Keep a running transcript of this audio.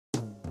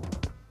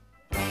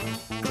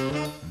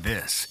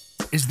This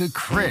is the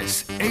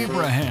Chris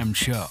Abraham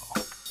Show.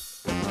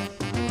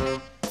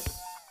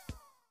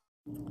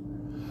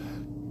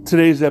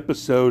 Today's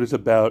episode is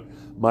about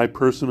my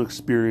personal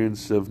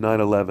experience of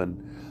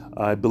 9/11.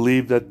 I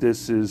believe that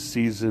this is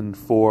season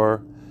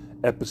 4,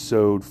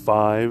 episode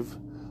 5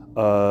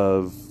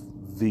 of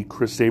the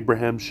Chris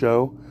Abraham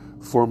Show,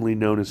 formerly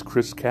known as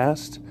Chris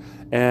Cast.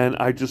 And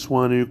I just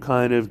want to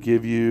kind of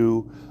give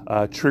you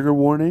a trigger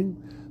warning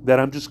that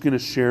I'm just going to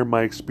share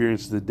my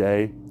experience of the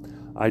day.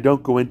 I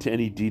don't go into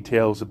any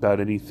details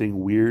about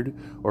anything weird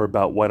or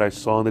about what I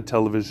saw on the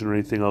television or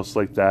anything else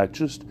like that.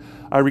 Just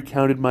I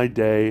recounted my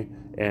day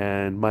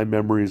and my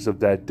memories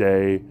of that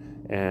day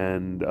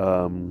and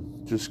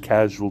just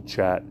casual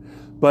chat.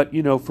 But,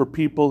 you know, for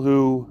people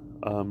who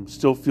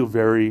still feel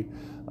very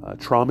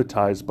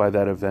traumatized by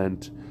that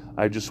event,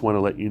 I just want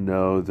to let you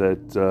know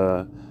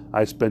that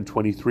I spent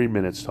 23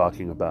 minutes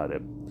talking about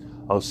it.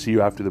 I'll see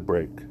you after the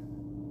break.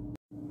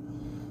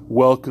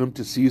 Welcome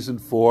to Season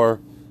 4,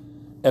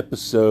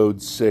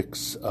 Episode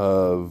 6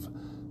 of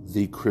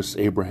the Chris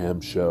Abraham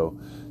Show.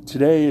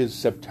 Today is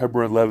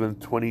September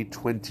 11th,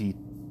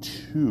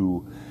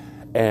 2022,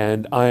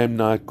 and I am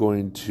not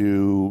going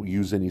to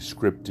use any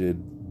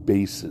scripted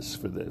basis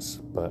for this,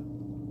 but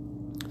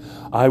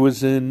I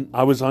was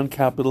on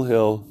Capitol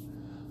Hill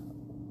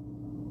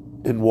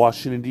in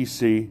Washington,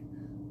 D.C.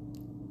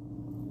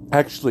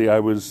 Actually, I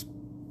was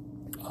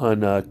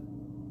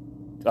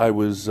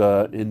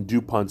in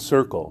DuPont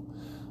Circle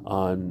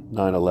on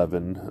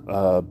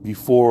 9/11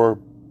 before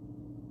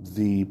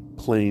the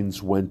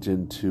planes went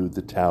into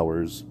the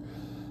towers,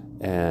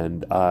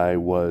 and I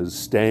was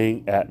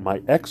staying at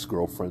my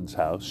ex-girlfriend's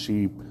house.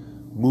 She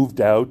moved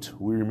out.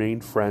 We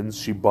remained friends.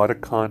 She bought a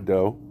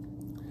condo,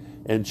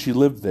 and she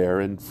lived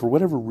there, and for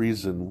whatever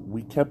reason,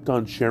 we kept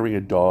on sharing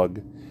a dog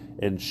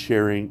and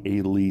sharing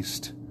a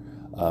leased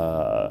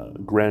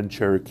Grand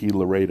Cherokee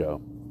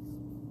Laredo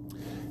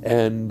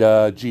and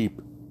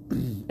Jeep.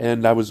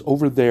 And I was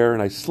over there,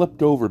 and I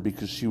slept over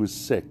because she was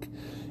sick.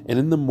 And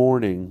in the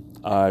morning,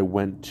 I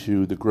went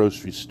to the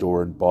grocery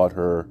store and bought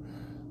her,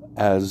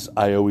 as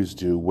I always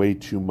do, way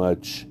too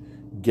much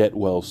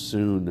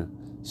get-well-soon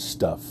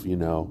stuff, you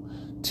know,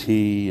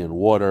 tea and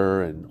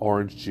water and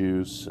orange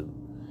juice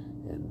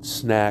and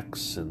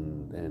snacks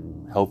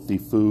and healthy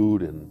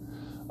food. And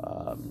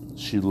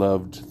she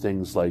loved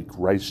things like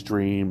Rice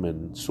Dream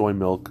and soy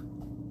milk.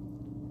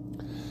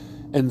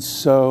 And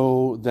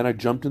so then I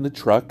jumped in the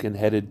truck and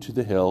headed to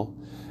the Hill.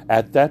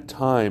 At that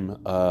time,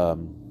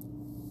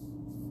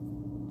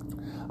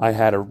 I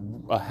had a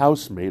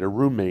housemate, a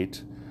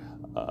roommate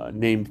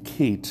named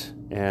Kate,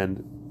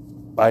 and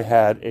I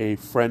had a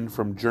friend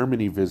from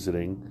Germany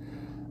visiting,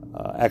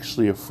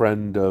 actually a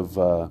friend of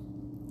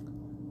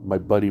my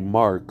buddy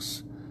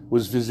Mark's,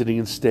 was visiting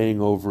and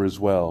staying over as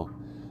well.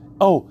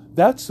 Oh,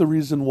 that's the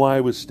reason why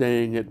I was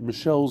staying at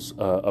Michelle's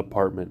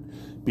apartment,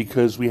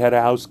 because we had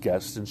a house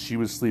guest, and she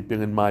was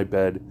sleeping in my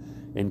bed,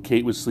 and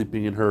Kate was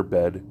sleeping in her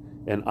bed,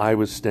 and I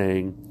was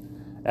staying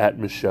at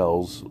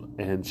Michelle's,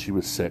 and she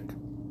was sick.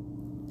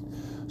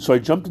 So I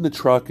jumped in the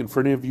truck, and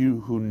for any of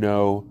you who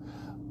know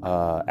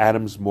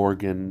Adams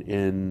Morgan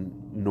in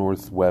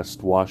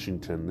Northwest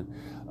Washington,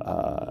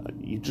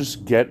 you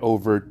just get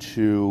over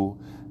to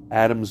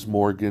Adams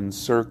Morgan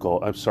Circle,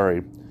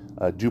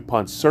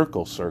 DuPont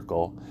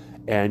Circle,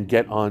 and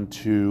get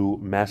onto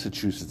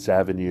Massachusetts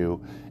Avenue,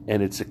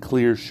 and it's a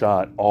clear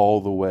shot all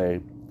the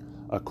way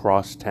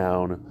across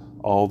town,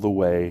 all the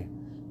way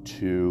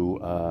to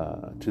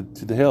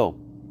the Hill.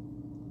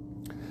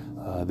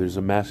 There's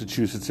a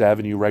Massachusetts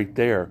Avenue right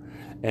there,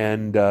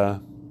 and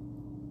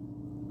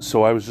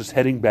so I was just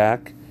heading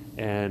back,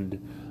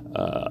 and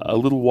a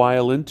little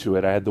while into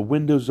it, I had the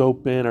windows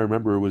open. I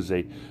remember it was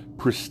a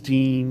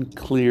pristine,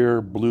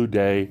 clear, blue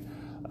day,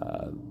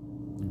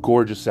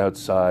 gorgeous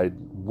outside,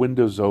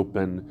 windows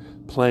open,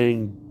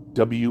 playing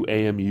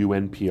WAMU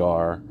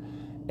NPR,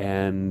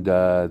 and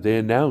they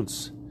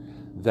announce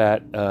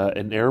that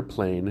an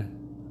airplane,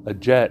 a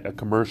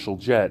commercial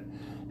jet,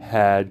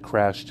 had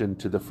crashed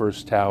into the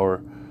first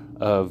tower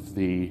of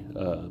the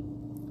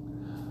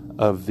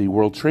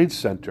World Trade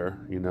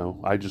Center. You know,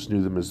 I just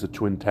knew them as the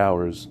Twin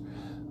Towers.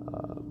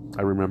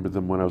 I remember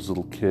them when I was a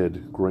little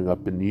kid growing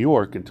up in New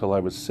York until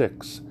I was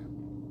 6.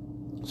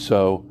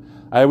 So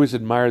I always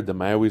admired them.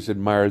 I always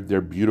admired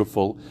their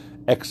beautiful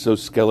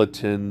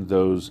exoskeleton,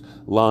 those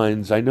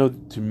lines. I know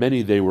to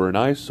many they were an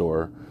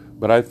eyesore,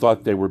 but I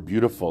thought they were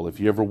beautiful. If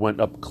you ever went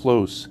up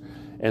close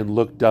and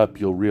looked up,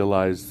 you'll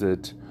realize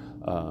that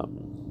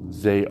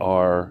they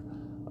are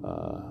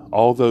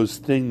all those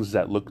things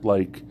that looked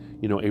like,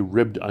 you know, a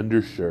ribbed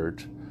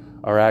undershirt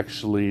are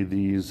actually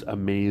these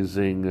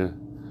amazing,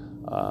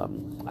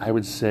 I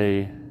would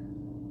say,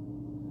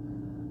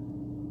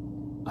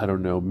 I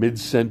don't know,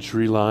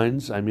 mid-century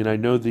lines. I mean, I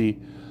know the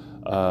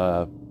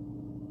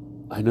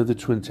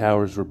Twin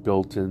Towers were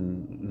built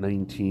in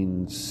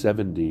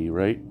 1970,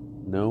 right?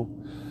 No?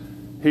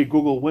 Hey,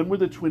 Google, when were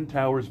the Twin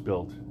Towers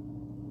built?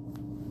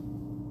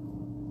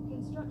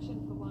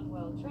 Construction for One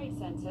World Trade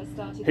Center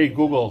started. Hey,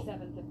 Google,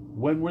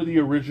 when were the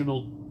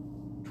original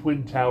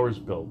Twin Towers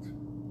built?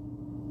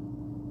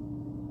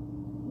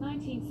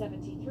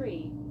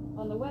 1973.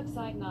 On the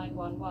website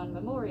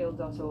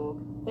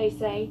 911memorial.org, they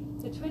say,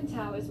 the Twin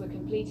Towers were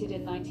completed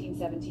in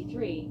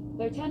 1973,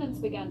 though tenants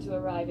began to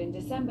arrive in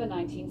December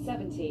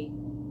 1970.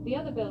 The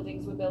other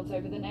buildings were built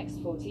over the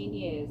next 14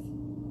 years.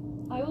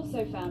 I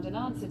also found an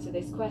answer to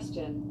this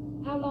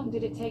question. How long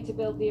did it take to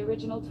build the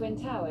original Twin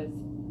Towers?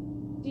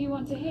 Do you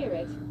want to hear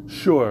it?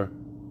 Sure.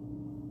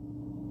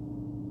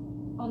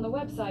 On the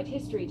website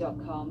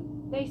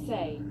history.com, they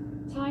say,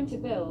 time to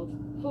build,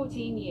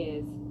 14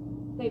 years.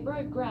 They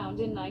broke ground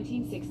in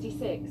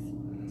 1966.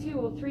 2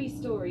 or 3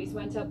 stories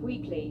went up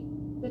weekly.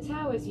 The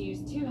towers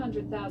used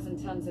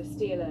 200,000 tons of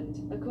steel and,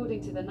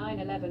 according to the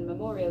 9/11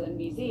 Memorial and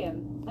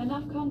Museum,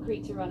 enough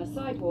concrete to run a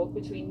sidewalk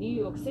between New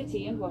York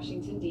City and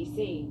Washington,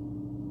 D.C.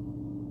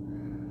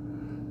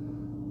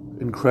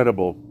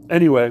 Incredible.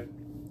 Anyway,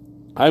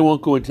 I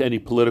won't go into any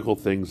political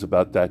things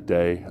about that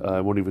day.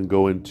 I won't even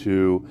go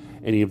into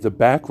any of the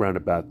background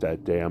about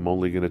that day. I'm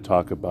only going to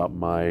talk about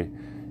my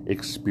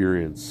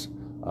experience,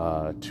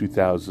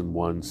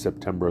 2001,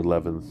 September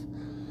 11th.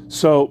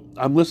 So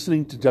I'm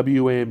listening to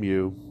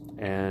WAMU,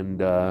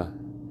 and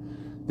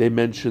they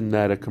mentioned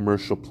that a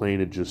commercial plane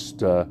had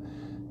just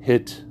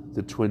hit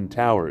the Twin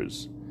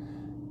Towers.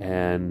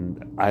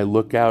 And I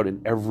look out,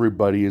 and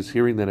everybody is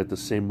hearing that at the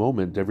same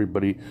moment.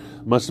 Everybody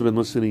must have been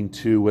listening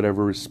to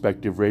whatever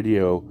respective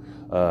radio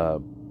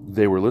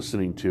they were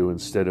listening to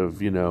instead of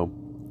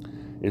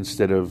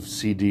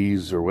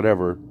CDs or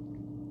whatever.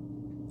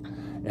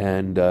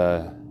 And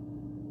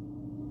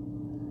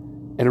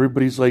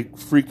everybody's like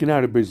freaking out.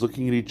 Everybody's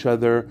looking at each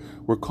other.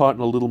 We're caught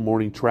in a little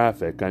morning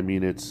traffic. I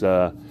mean, it's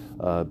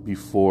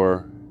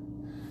before.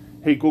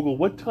 Hey, Google,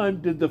 what time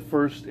did the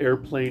first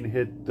airplane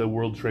hit the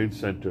World Trade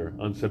Center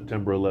on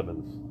September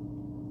 11th?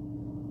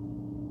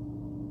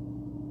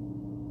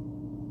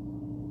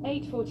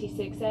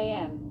 8:46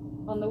 a.m.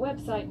 On the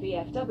website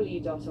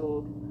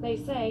vfw.org, they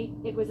say,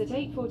 it was at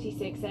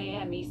 8:46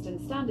 a.m. Eastern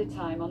Standard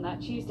Time on that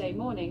Tuesday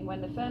morning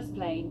when the first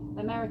plane,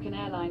 American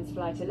Airlines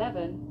Flight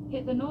 11,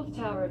 hit the North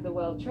Tower of the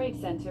World Trade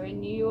Center in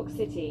New York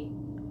City.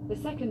 The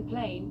second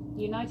plane,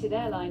 United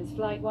Airlines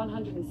Flight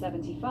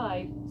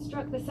 175,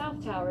 struck the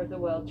South Tower of the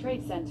World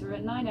Trade Center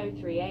at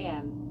 9:03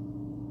 a.m.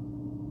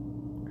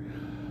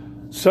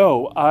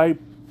 So I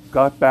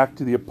got back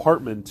to the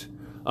apartment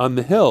on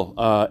the hill,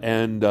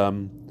 and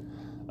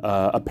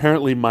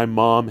apparently my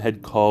mom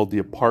had called the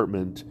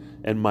apartment,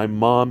 and my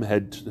mom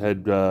had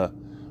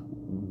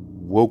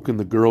woken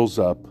the girls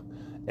up,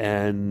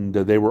 and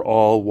they were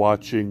all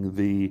watching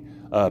the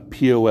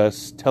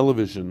POS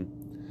television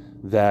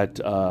that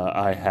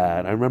I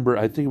had. I remember,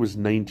 I think it was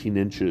 19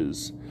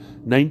 inches.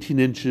 19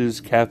 inches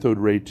cathode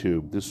ray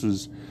tube. This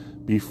was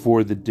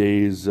before the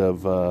days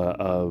of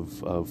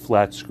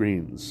flat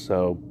screens.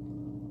 So,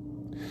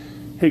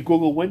 hey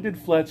Google, when did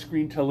flat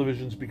screen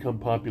televisions become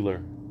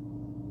popular?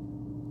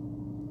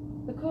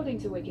 According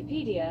to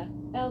Wikipedia,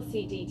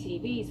 LCD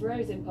TVs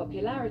rose in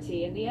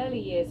popularity in the early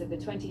years of the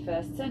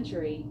 21st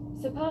century,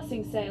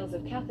 surpassing sales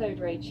of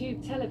cathode ray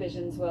tube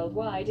televisions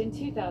worldwide in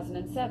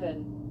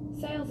 2007.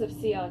 Sales of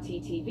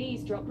CRT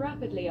TVs dropped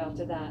rapidly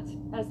after that,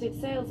 as did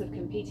sales of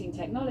competing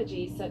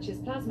technologies such as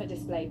plasma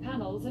display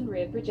panels and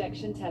rear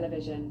projection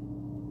television.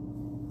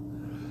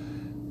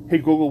 Hey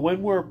Google,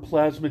 when were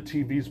plasma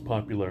TVs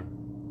popular?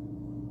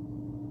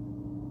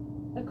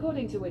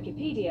 According to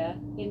Wikipedia,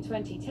 in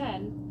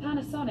 2010,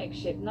 Panasonic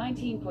shipped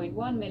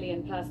 19.1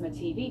 million plasma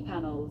TV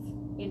panels.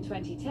 In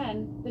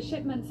 2010, the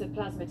shipments of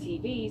plasma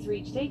TVs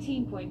reached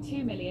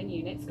 18.2 million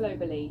units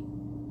globally.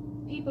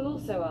 People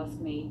also ask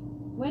me,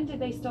 when did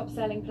they stop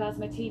selling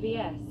plasma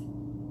TVs?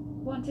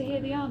 Want to hear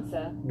the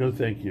answer? No,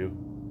 thank you.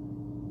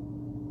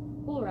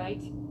 All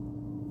right.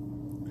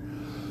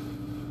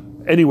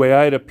 Anyway,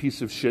 I had a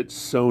piece of shit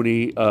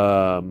Sony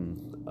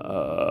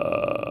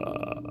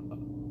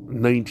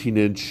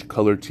 19-inch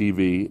color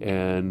TV,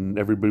 and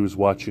everybody was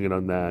watching it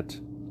on that.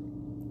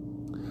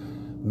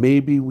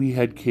 Maybe we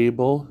had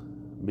cable.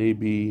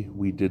 Maybe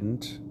we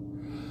didn't.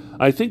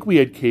 I think we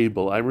had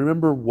cable. I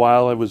remember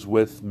while I was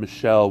with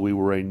Michelle, we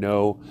were a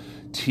no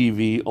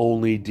TV,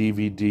 only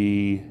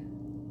DVD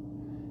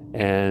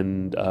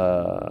and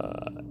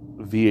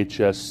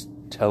VHS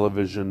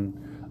television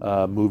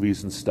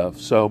movies and stuff.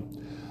 So,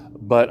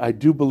 but I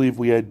do believe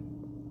we had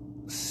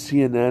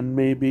CNN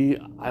maybe.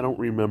 I don't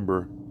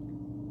remember.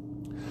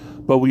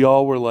 But we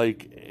all were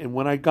like, and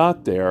when I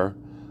got there,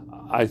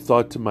 I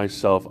thought to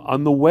myself,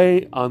 on the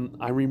way on,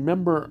 I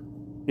remember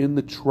in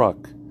the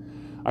truck,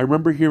 I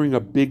remember hearing a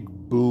big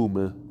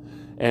boom,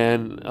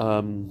 and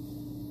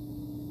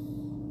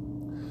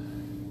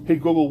hey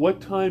Google,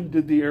 what time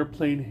did the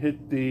airplane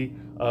hit the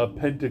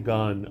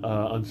Pentagon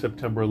on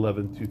September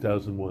 11th,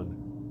 2001?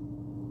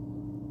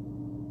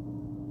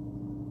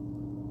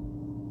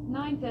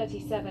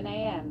 9:37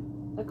 a.m.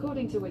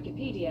 According to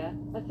Wikipedia,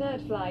 a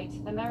third flight,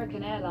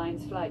 American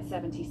Airlines Flight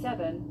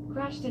 77,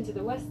 crashed into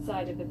the west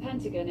side of the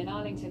Pentagon in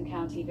Arlington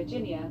County,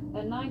 Virginia,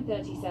 at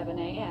 9:37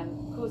 a.m.,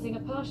 causing a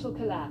partial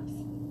collapse.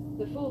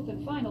 The fourth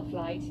and final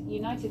flight,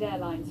 United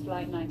Airlines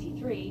Flight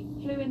 93,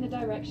 flew in the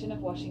direction of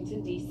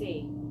Washington,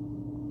 D.C.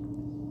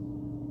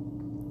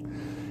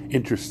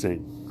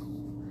 Interesting.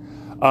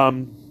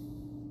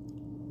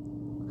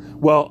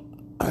 Well,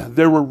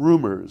 there were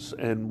rumors,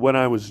 and when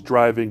I was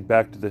driving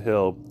back to the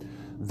Hill,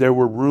 there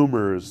were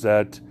rumors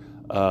that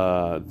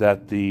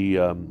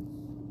the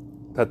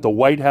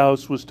White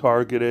House was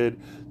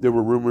targeted. There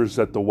were rumors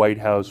that the White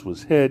House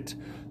was hit.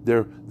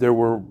 There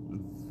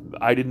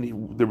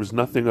was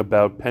nothing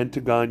about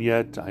Pentagon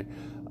yet.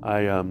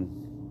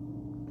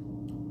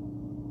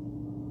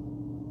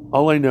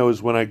 All I know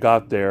is when I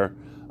got there,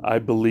 I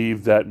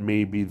believe that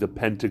maybe the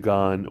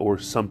Pentagon or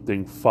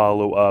something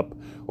follow up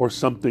or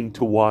something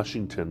to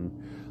Washington.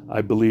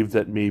 I believe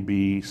that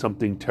maybe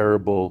something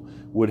terrible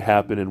would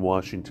happen in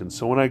Washington.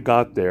 So when I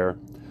got there,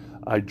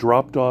 I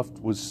dropped off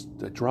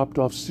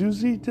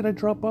Susie? Did I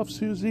drop off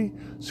Susie?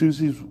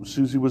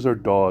 Susie was our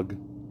dog.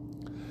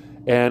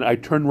 And I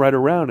turned right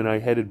around and I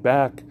headed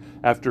back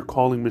after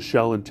calling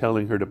Michelle and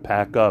telling her to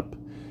pack up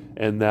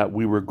and that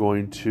we were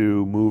going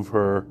to move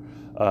her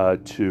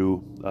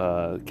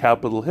to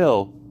Capitol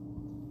Hill.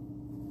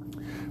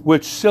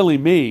 Which, silly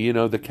me,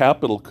 the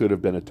Capitol could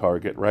have been a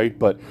target, right?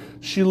 But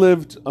she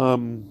lived,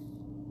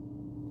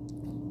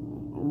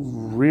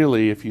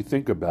 really, if you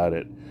think about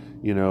it,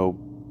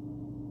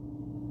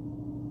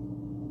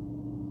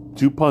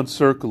 DuPont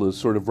Circle is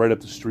sort of right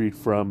up the street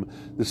from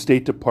the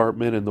State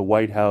Department and the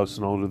White House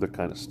and all of that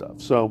kind of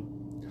stuff. So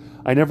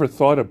I never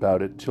thought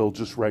about it till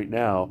just right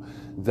now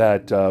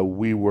that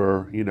we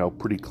were,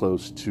 pretty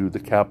close to the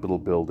Capitol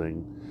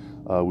building.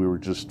 We were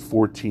just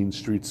 14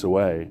 streets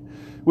away,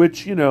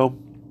 which,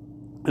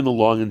 in the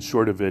long and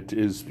short of it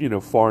is,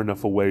 far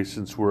enough away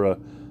since we're a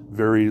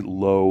very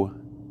low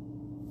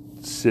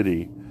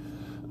city.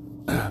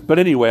 But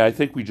anyway, I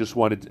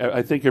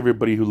think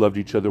everybody who loved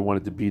each other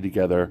wanted to be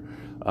together.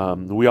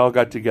 We all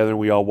got together,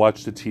 we all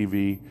watched the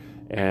TV,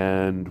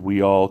 and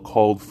we all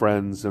called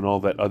friends and all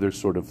that other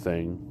sort of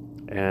thing.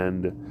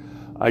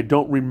 And I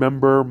don't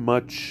remember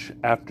much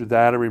after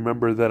that. I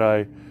remember that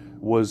I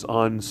was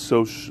on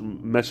social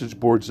message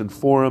boards and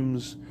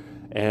forums,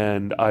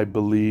 and I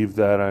believe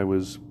that I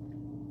was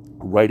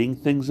writing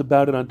things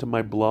about it onto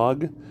my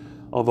blog,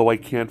 although I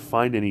can't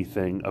find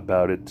anything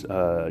about it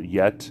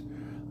yet.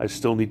 I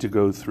still need to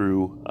go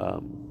through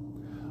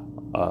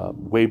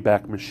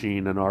Wayback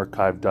Machine and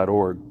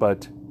archive.org,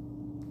 but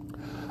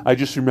I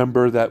just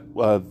remember that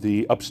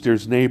the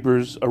upstairs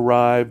neighbors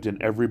arrived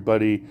and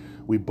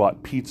we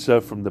bought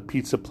pizza from the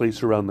pizza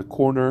place around the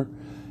corner,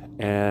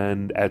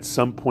 and at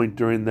some point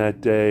during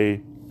that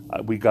day,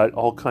 we got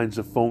all kinds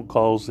of phone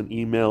calls and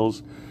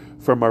emails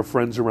from our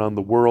friends around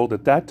the world.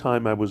 At that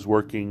time, I was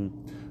working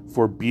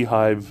for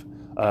Beehive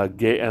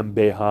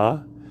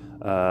GmbH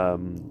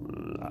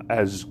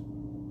as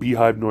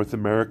Beehive North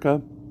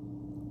America,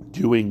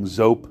 doing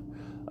Zope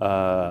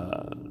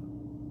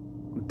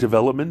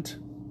development,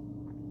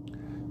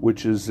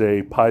 which is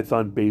a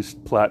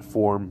Python-based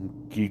platform,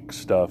 geek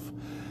stuff.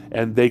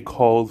 And they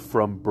called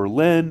from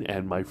Berlin,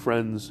 and my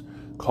friends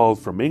called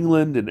from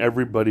England, and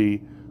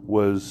everybody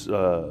was,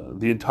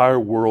 the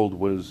entire world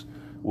was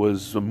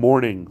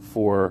mourning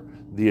for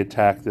the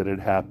attack that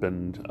had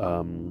happened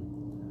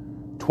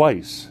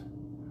twice.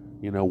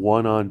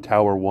 One on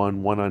Tower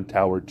 1, one on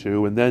Tower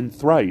 2, and then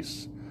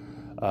thrice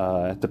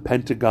at the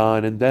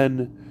Pentagon, and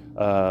then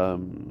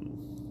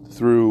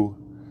through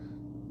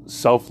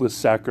selfless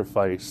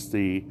sacrifice,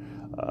 the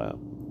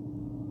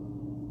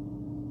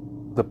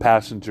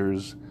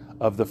passengers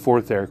of the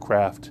fourth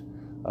aircraft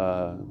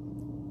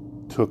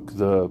took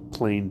the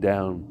plane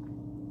down,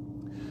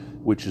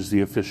 which is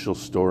the official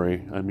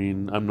story. I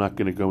mean, I'm not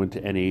going to go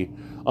into any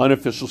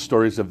unofficial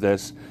stories of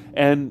this.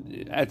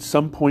 And at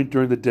some point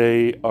during the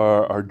day,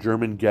 our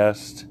German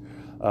guest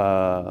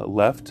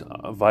left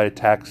via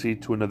taxi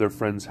to another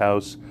friend's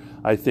house,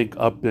 I think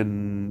up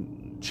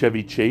in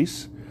Chevy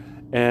Chase.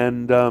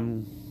 And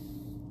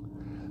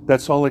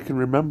that's all I can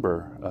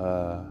remember.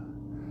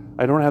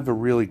 I don't have a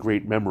really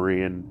great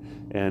memory,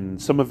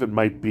 and some of it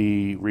might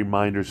be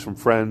reminders from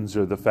friends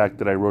or the fact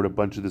that I wrote a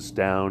bunch of this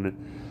down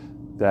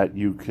that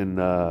you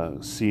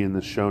can see in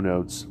the show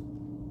notes.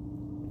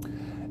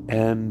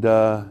 And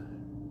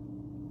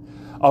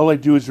all I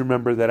do is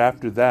remember that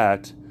after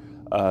that,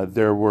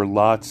 there were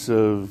lots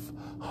of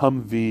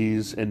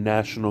Humvees and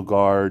National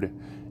Guard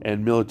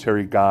and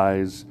military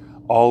guys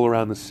all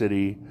around the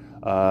city.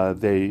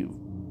 They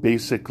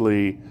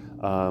basically,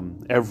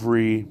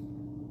 every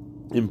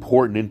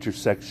important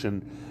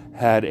intersection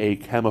had a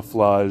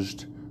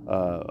camouflaged,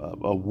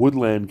 a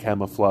woodland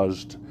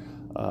camouflaged,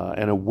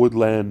 and a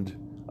woodland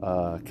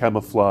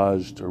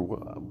camouflaged,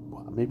 or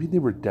maybe they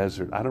were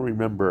desert. I don't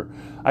remember.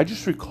 I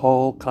just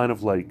recall kind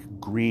of like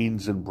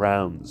greens and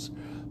browns,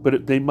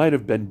 but they might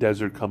have been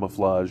desert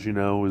camouflage,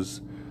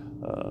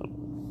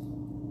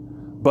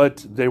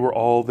 but they were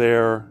all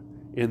there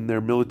in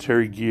their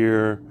military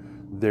gear,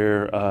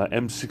 their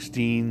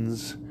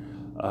M16s,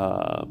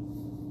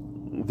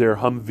 their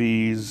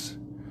Humvees,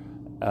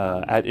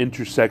 at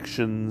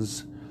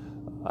intersections.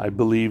 I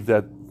believe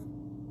that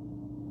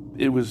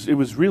it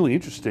was really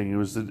interesting.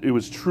 It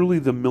was truly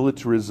the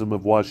militarism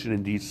of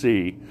Washington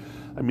D.C.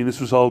 I mean,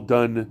 this was all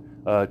done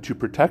to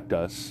protect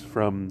us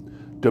from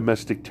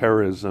domestic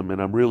terrorism,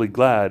 and I'm really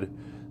glad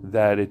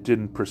that it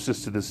didn't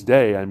persist to this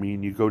day. I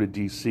mean, you go to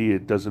D.C.,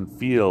 it doesn't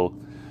feel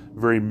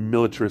very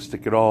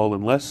militaristic at all,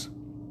 unless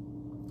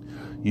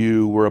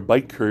you were a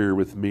bike courier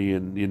with me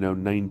in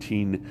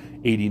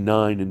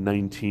 1989 and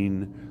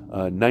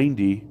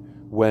 1990,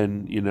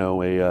 when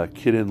a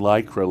kid in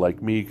Lycra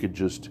like me could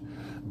just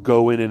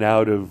go in and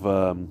out of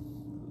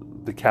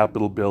the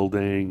Capitol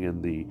building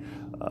and the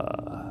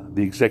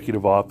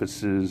executive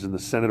offices and the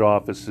Senate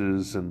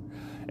offices and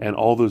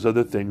all those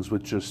other things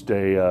with just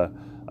a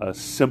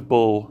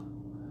simple,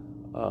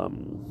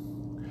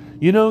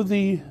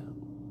 the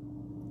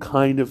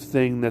kind of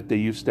thing that they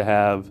used to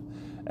have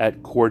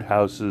at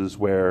courthouses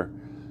where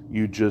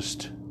you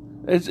just,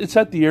 it's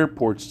at the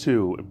airports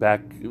too,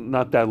 back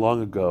not that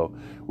long ago,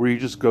 where you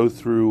just go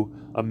through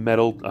a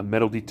metal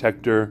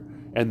detector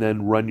and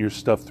then run your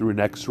stuff through an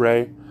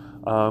X-ray.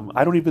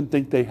 I don't even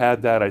think they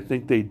had that. I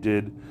think they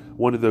did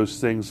one of those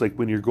things like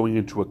when you're going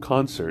into a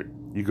concert,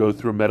 you go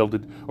through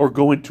or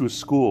go into a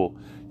school,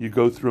 you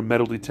go through a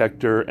metal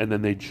detector and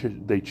then they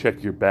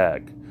check your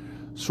bag.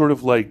 Sort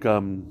of like,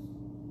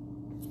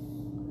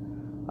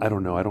 I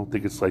don't know, I don't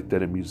think it's like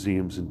that in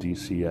museums in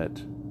DC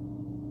yet.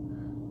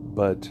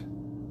 But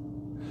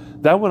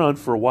that went on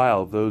for a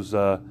while. Those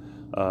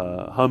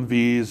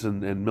Humvees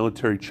and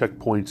military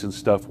checkpoints and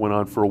stuff went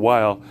on for a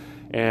while.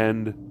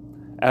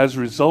 And as a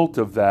result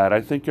of that,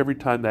 I think every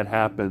time that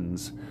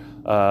happens,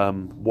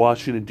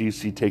 Washington,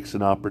 D.C. takes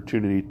an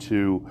opportunity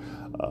to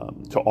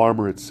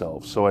armor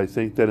itself. So I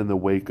think that in the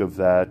wake of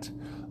that,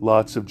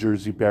 lots of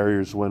Jersey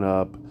barriers went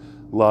up,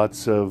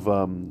 lots of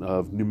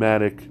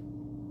pneumatic,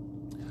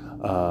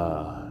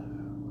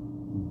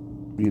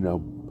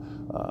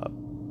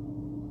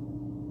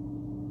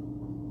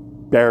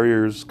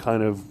 barriers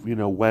kind of,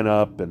 went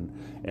up,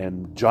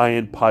 and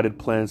giant potted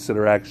plants that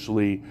are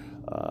actually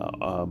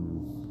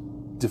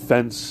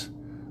defense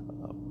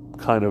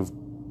kind of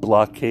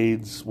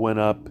blockades went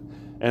up,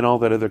 and all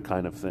that other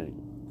kind of thing.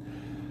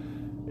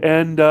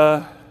 And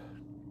I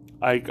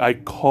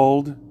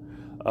called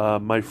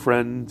my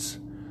friends,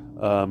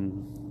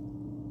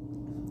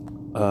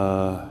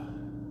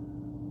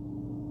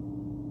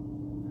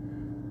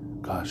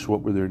 gosh,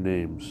 what were their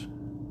names?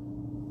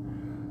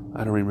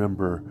 I don't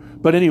remember.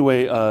 But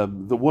anyway,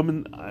 the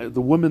woman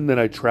that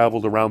I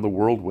traveled around the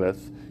world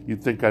with,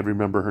 you'd think I'd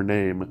remember her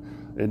name,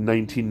 in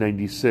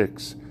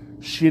 1996.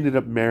 She ended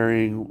up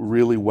marrying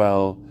really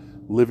well,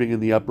 living in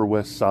the Upper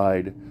West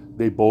Side.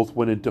 They both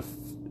went into,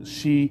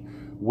 she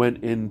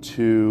went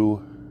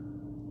into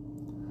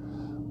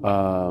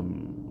a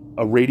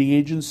rating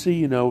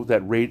agency,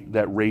 that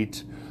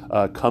rate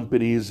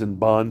companies and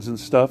bonds and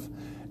stuff.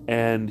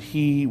 And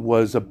he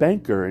was a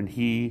banker, and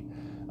he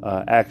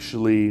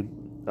actually,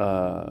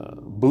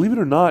 believe it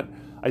or not,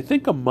 I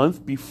think a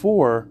month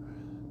before,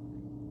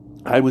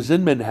 I was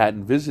in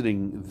Manhattan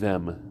visiting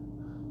them.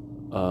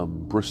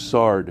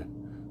 Broussard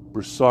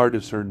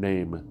is her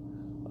name.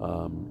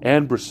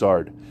 Anne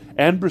Broussard.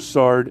 Anne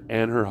Broussard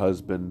and her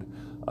husband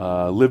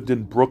lived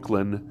in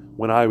Brooklyn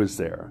when I was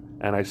there.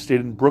 And I stayed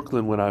in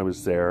Brooklyn when I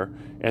was there.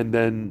 And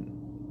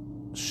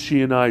then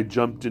she and I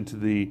jumped into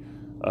the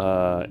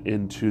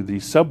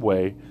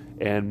subway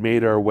and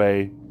made our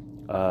way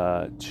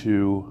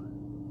to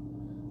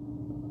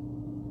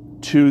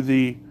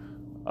the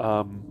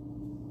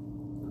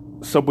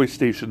subway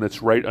station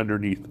that's right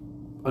underneath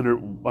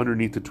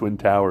the Twin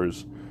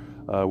Towers,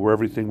 where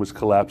everything was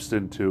collapsed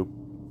into.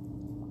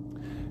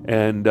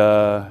 And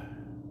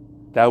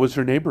that was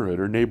her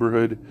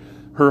neighborhood.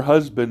 Her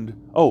husband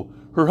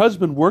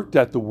worked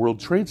at the World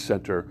Trade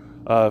Center.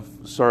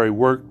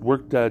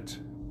 Worked at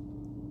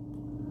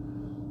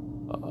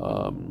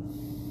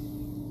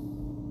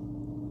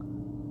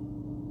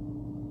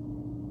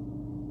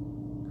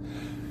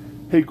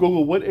Hey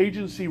Google, what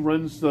agency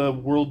runs the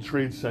World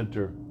Trade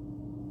Center?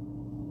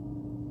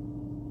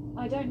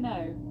 I don't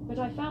know, but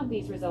I found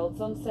these results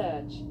on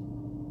search.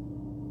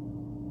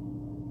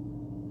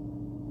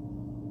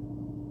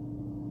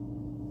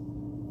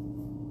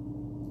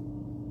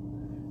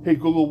 Hey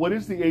Google, what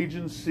is the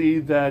agency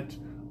that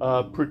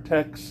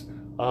protects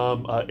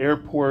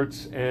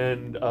airports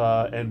and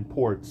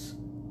ports?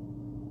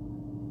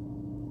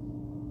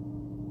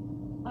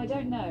 I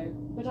don't know,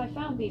 but I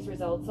found these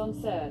results on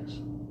search.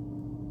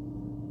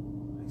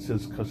 It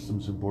says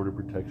Customs and Border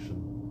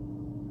Protection.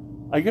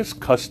 I guess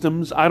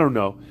Customs, I don't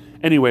know.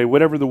 Anyway,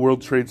 whatever the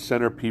World Trade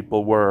Center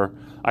people were,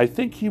 I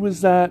think he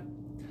was that.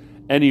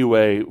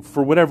 Anyway,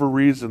 for whatever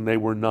reason, they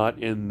were not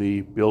in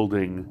the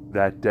building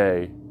that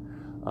day.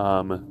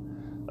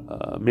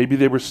 Maybe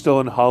they were still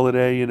on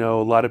holiday. A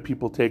lot of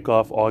people take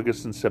off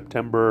August and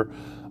September.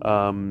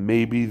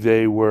 Maybe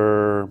they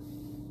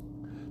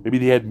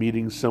had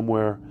meetings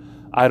somewhere.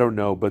 I don't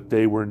know, but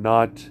they were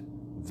not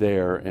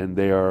there, and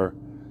they are,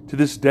 to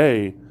this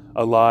day,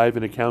 alive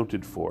and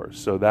accounted for.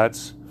 So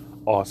that's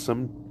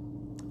awesome.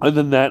 Other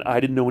than that, I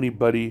didn't know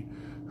anybody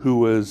who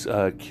was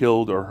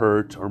killed or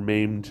hurt or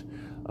maimed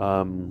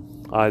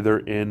either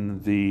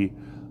in the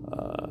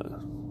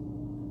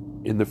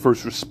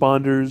first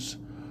responders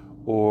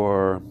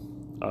or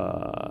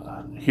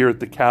here at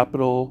the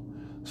Capitol.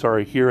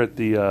 Here at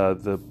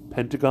the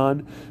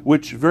Pentagon,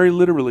 which very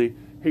literally,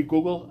 hey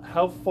Google,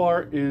 how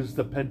far is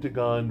the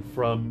Pentagon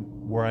from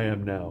where I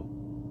am now?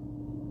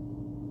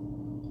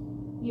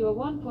 You are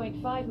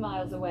 1.5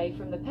 miles away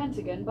from the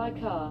Pentagon by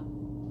car.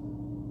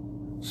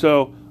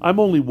 So I'm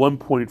only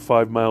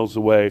 1.5 miles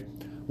away.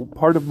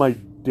 Part of my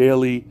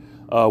daily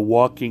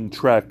walking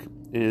trek,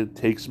 it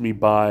takes me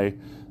by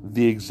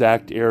the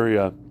exact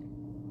area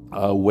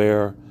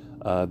where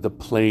the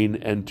plane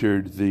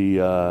entered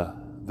the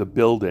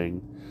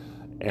building.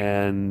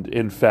 And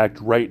in fact,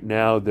 right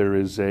now there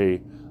is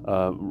a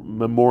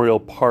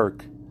memorial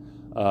park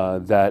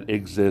that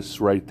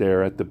exists right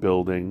there at the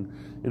building.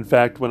 In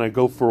fact, when I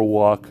go for a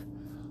walk,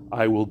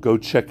 I will go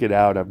check it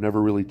out. I've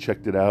never really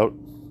checked it out,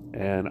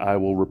 and I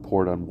will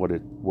report on what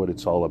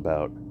it's all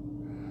about.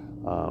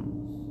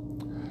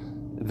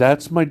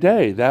 That's my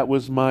day. That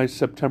was my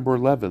September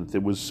 11th.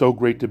 It was so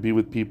great to be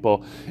with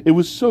people. It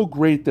was so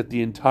great that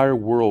the entire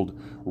world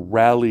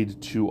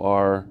rallied to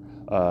our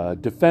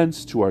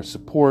defense, to our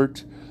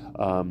support.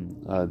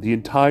 The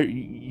entire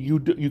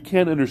you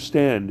can't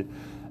understand.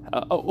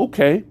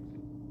 Okay,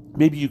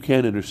 maybe you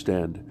can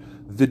understand.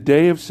 The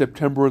day of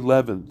September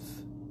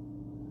 11th,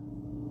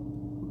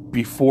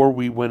 before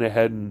we went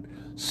ahead and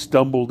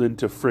stumbled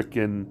into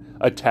frickin'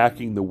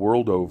 attacking the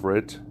world over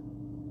it,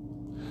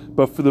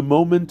 but for the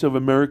moment of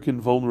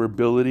American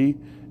vulnerability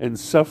and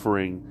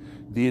suffering,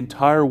 the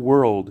entire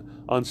world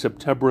on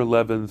September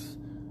 11th,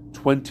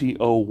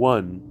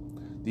 2001,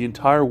 the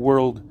entire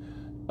world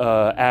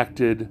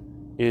acted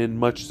in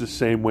much the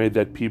same way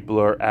that people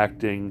are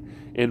acting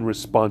in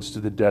response to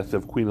the death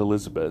of Queen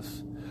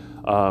Elizabeth.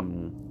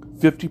 50%,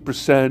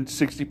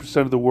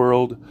 60% of the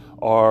world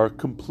are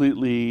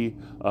completely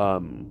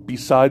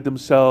beside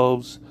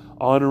themselves,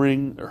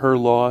 honoring her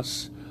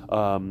loss,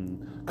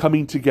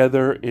 coming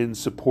together in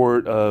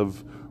support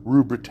of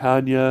Rue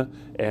Britannia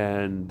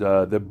and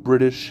the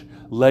British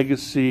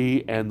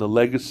legacy and the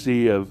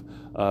legacy of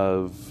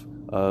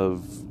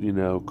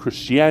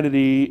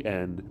Christianity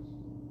and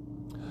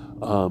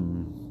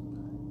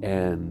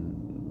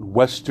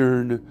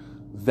Western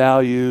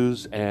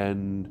values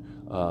and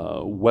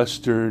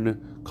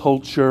Western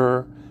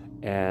culture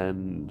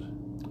and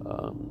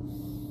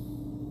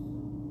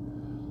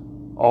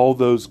all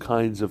those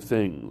kinds of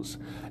things.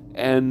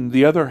 And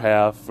the other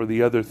half, or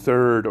the other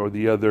third, or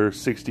the other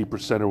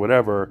 60% or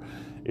whatever,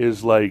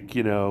 is like,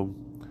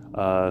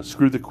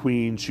 screw the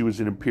Queen. She was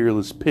an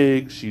imperialist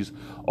pig. She's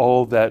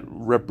all that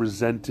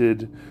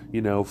represented,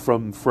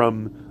 from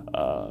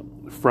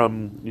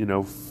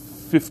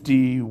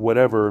 50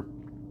 whatever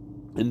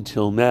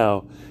until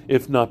now,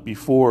 if not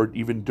before,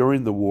 even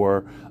during the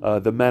war,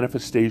 the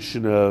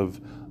manifestation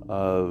of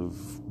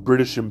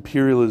British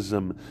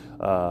imperialism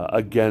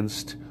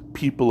against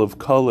people of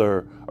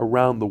color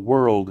around the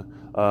world,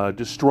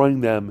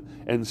 destroying them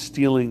and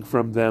stealing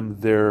from them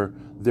their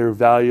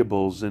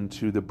valuables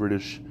into the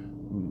British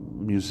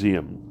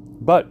Museum.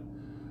 But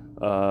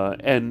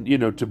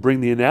to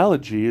bring the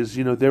analogy is,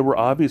 there were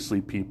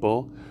obviously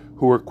people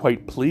who were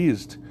quite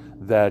pleased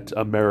that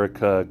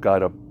America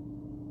got a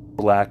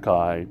black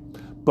eye.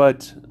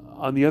 But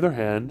on the other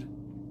hand,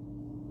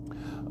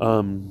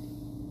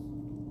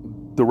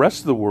 the rest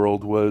of the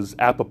world was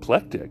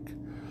apoplectic.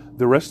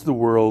 The rest of the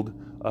world,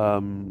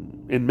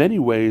 in many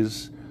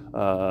ways,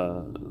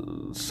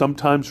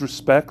 sometimes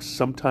respects,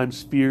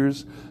 sometimes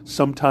fears,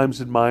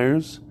 sometimes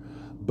admires.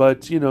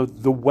 But,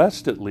 the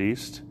West at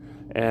least,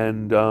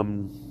 and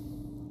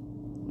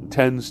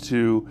tends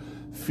to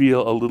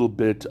feel a little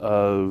bit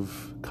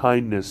of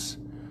kindness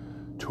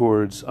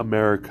towards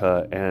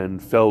America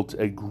and felt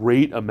a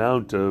great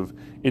amount of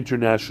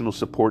international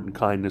support and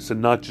kindness, and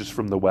not just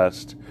from the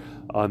West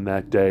on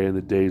that day and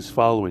the days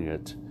following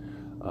it.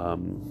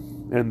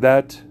 And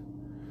that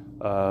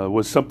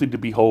was something to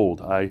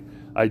behold. I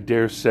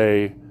dare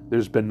say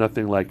there's been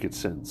nothing like it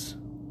since.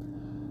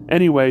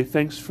 Anyway,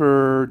 thanks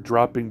for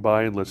dropping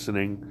by and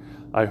listening.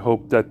 I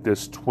hope that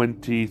this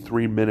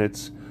 23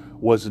 minutes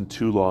wasn't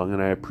too long,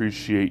 and I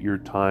appreciate your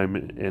time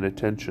and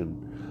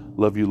attention.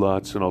 Love you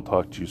lots, and I'll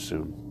talk to you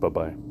soon.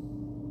 Bye-bye.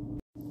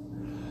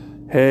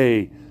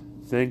 Hey,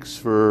 thanks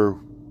for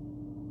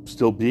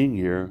still being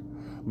here.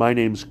 My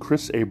name's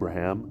Chris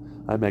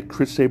Abraham. I'm at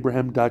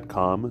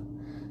chrisabraham.com.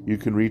 You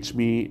can reach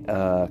me,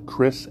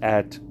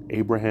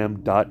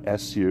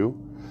 chris@abraham.su.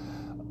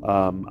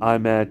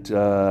 I'm at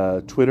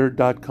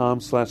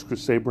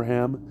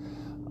twitter.com/chrisabraham,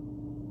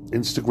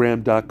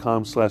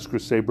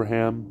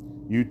 instagram.com/chrisabraham,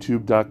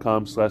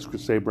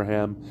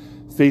 youtube.com/chrisabraham,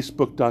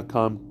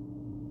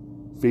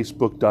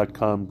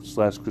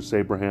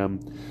 facebook.com/chrisabraham.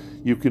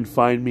 You can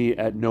find me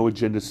at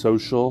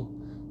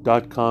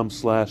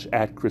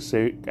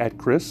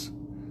noagendasocial.com/@chris.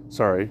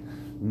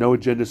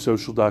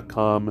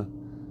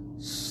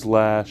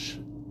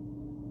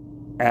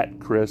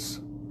 noagendasocial.com/@chris,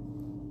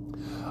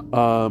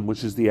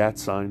 which is the @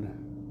 sign,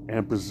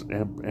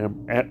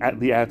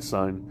 the @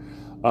 sign.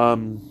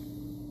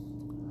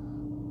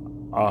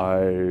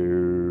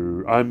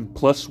 I'm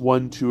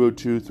 +1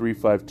 202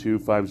 352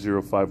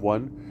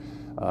 5051.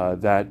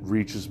 That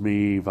reaches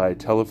me via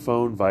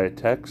telephone, via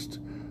text,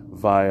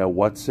 via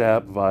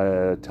WhatsApp,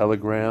 via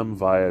Telegram,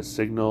 via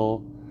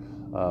Signal,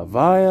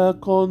 via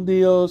con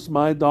Dios,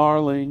 my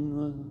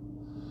darling.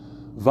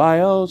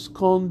 Via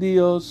con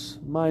Dios,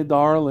 my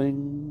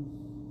darling.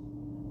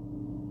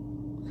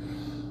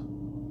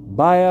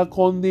 Vaya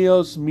con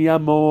Dios, mi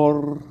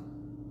amor.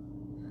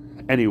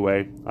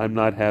 Anyway, I'm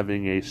not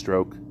having a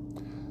stroke.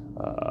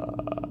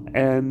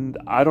 And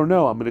I don't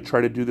know, I'm going to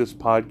try to do this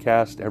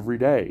podcast every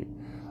day.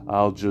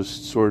 I'll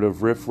just sort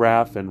of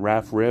riff-raff and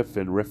riff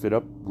and riff it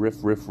up,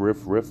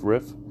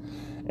 riff.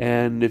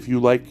 And if you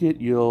like it,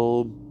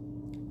 you'll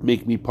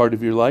make me part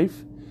of your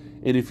life.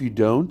 And if you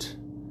don't,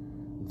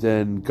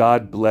 then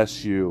God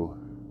bless you.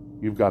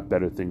 You've got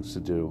better things to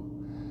do.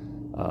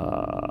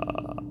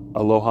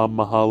 Aloha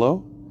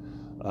mahalo.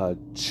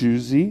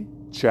 Chuzi.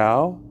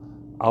 Ciao.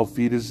 Auf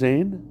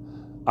Wiedersehen.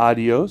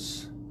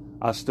 Adios.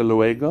 Hasta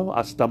luego.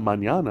 Hasta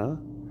mañana.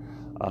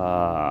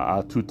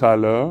 À tout à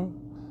l'heure.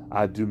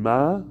 À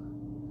demain.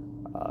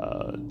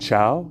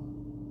 Ciao.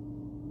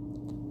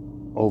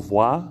 Au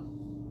revoir.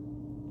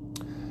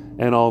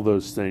 And all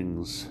those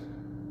things.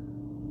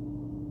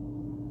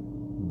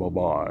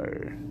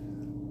 Bye-bye.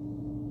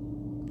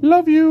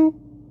 Love you.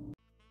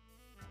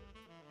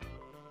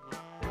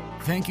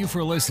 Thank you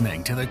for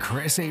listening to The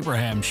Chris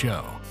Abraham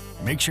Show.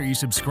 Make sure you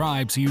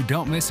subscribe so you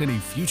don't miss any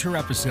future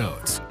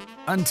episodes.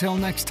 Until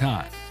next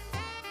time.